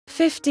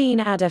15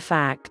 Adder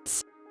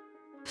Facts.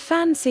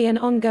 Fancy an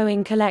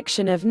ongoing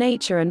collection of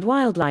nature and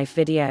wildlife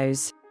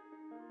videos?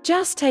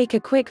 Just take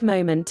a quick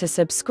moment to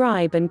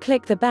subscribe and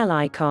click the bell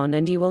icon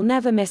and you will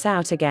never miss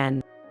out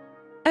again.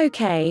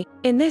 Okay,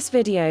 in this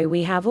video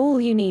we have all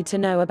you need to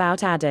know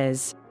about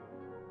adders.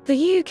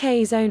 The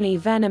UK's only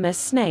venomous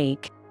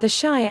snake, the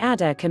shy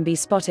adder, can be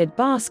spotted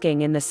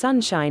basking in the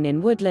sunshine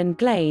in woodland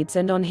glades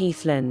and on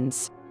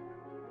heathlands.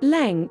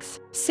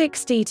 Length,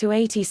 60 to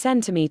 80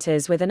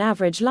 centimeters with an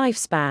average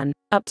lifespan,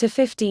 up to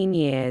 15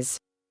 years.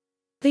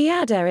 The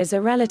adder is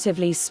a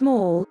relatively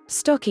small,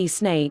 stocky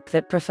snake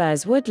that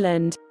prefers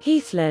woodland,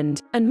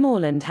 heathland, and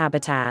moorland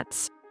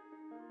habitats.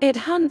 It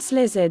hunts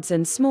lizards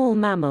and small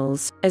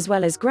mammals, as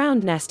well as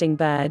ground-nesting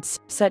birds,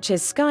 such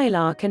as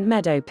skylark and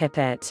meadow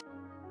pipit.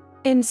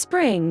 In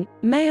spring,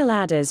 male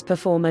adders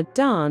perform a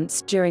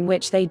dance during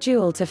which they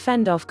duel to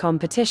fend off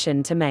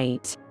competition to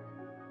mate.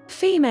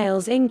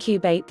 Females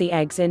incubate the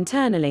eggs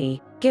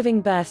internally,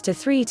 giving birth to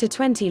 3 to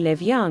 20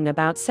 live young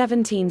about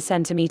 17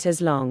 centimeters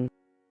long.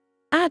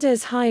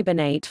 Adders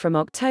hibernate from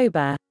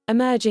October,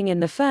 emerging in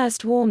the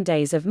first warm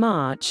days of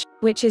March,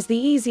 which is the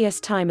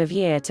easiest time of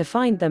year to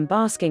find them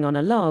basking on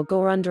a log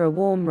or under a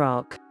warm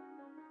rock.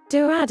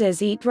 Do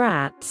adders eat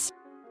rats?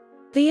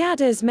 The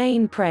adder's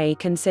main prey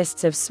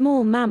consists of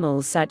small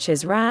mammals such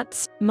as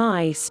rats,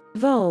 mice,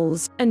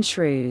 voles, and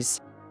shrews.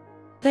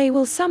 They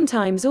will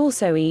sometimes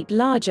also eat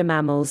larger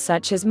mammals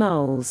such as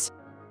moles.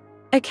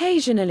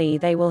 Occasionally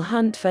they will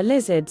hunt for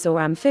lizards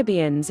or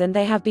amphibians, and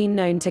they have been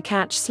known to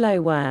catch slow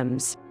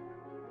worms.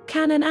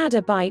 Can an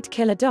adder bite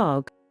kill a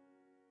dog?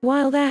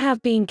 While there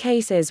have been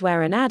cases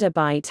where an adder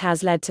bite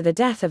has led to the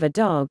death of a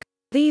dog,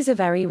 these are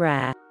very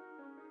rare.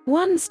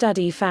 One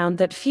study found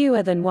that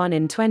fewer than 1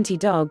 in 20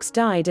 dogs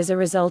died as a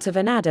result of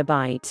an adder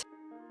bite.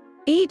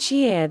 Each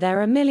year there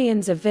are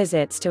millions of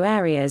visits to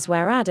areas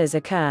where adders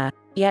occur,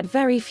 yet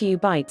very few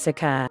bites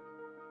occur.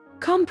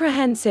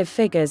 Comprehensive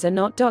figures are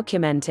not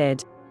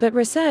documented, but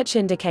research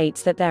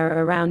indicates that there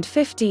are around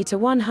 50 to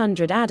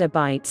 100 adder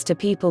bites to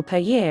people per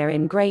year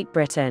in Great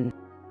Britain.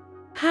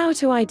 How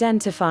to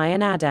identify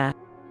an adder?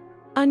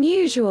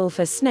 Unusual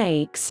for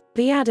snakes,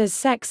 the adder's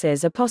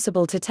sexes are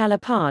possible to tell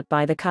apart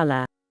by the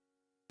color.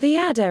 The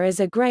adder is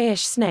a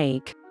grayish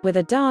snake, with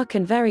a dark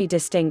and very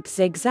distinct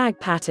zigzag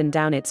pattern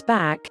down its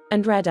back,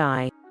 and red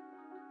eye.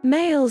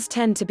 Males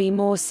tend to be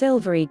more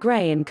silvery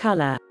gray in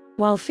color,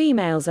 while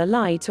females are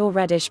light or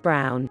reddish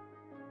brown.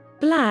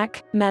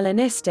 Black,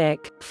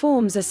 melanistic,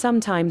 forms are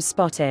sometimes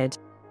spotted.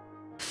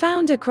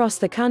 Found across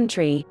the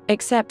country,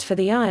 except for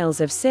the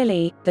Isles of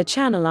Scilly, the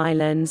Channel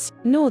Islands,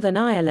 Northern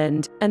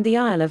Ireland, and the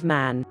Isle of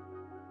Man.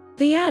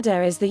 The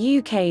adder is the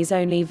UK's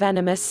only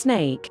venomous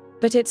snake,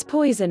 but its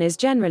poison is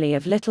generally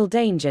of little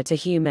danger to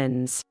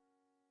humans.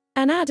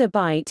 An adder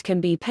bite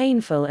can be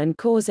painful and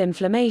cause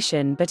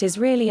inflammation, but is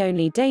really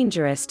only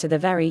dangerous to the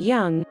very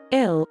young,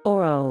 ill,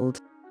 or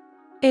old.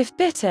 If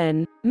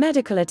bitten,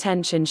 medical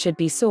attention should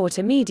be sought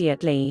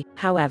immediately,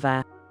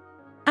 however.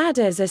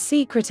 Adders are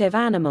secretive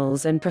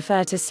animals and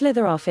prefer to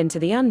slither off into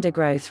the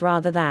undergrowth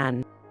rather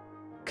than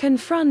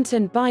confront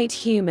and bite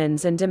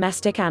humans and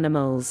domestic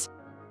animals.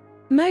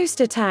 Most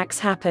attacks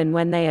happen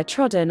when they are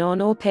trodden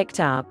on or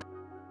picked up.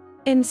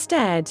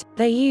 Instead,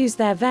 they use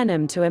their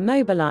venom to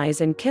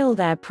immobilize and kill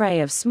their prey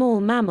of small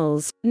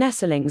mammals,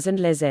 nestlings and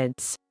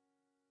lizards.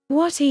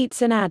 What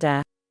eats an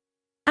adder?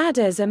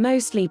 Adders are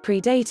mostly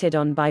predated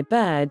on by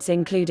birds,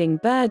 including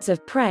birds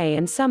of prey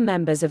and some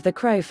members of the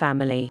crow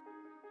family.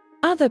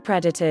 Other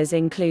predators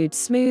include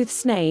smooth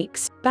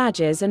snakes,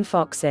 badgers and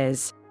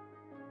foxes.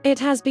 It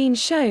has been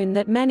shown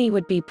that many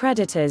would-be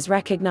predators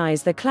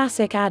recognize the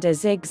classic adder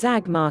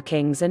zigzag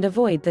markings and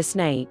avoid the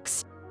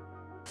snakes.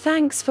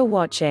 Thanks for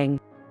watching.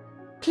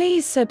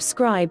 Please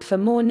subscribe for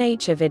more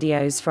nature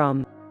videos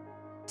from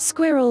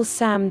Squirrel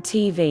Sam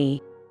TV.